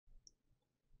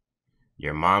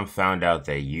Your mom found out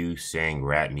that you sang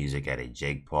rap music at a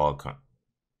Jake Paul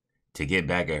To get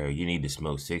back at her, you need to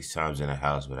smoke 6 times in a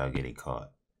house without getting caught.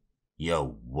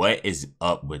 Yo, what is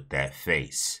up with that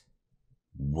face?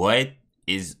 What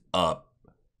is up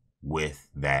with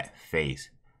that face?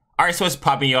 Alright, so what's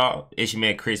poppin', y'all? It's your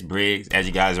man Chris Briggs. As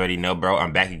you guys already know, bro,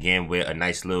 I'm back again with a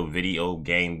nice little video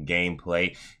game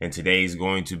gameplay. And today is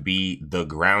going to be The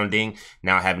Grounding.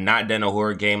 Now, I have not done a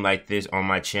horror game like this on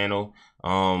my channel.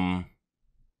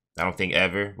 I don't think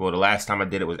ever. Well, the last time I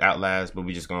did it was Outlast, but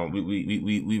we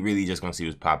really just gonna see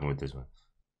what's popping with this one.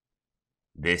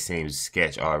 This seems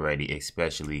sketch already,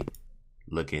 especially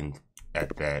looking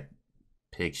at that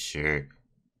picture.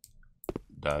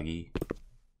 Doggy.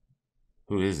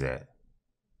 Who is that?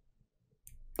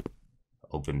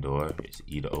 Open door. It's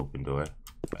either open door.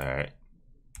 All right.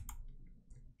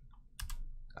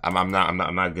 I'm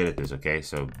not good at this. Okay,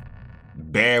 so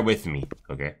bear with me.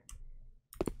 Okay.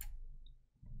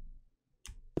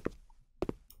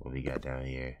 What we got down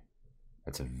here?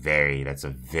 That's a very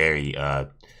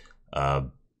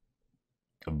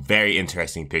very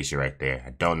interesting picture right there. I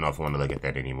don't know if I want to look at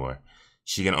that anymore.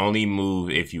 She can only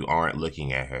move if you aren't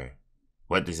looking at her.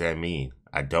 What does that mean?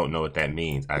 I don't know what that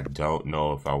means. I don't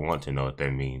know if I want to know what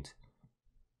that means.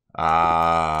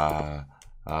 Man.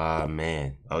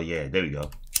 Oh yeah, there we go.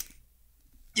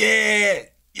 Yeah.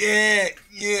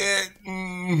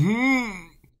 Mm-hmm.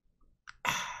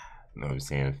 You know what I'm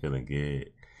saying? I'm feeling good.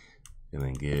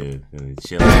 Feeling good. Feeling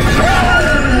chilling.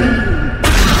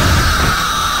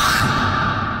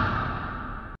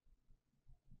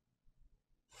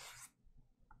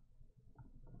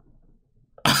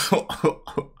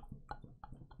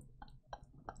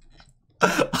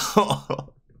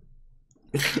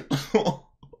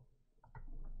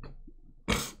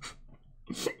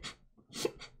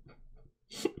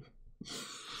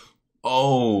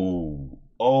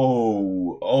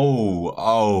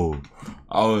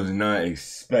 I was not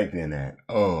expecting that.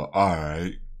 Oh, all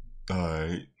right.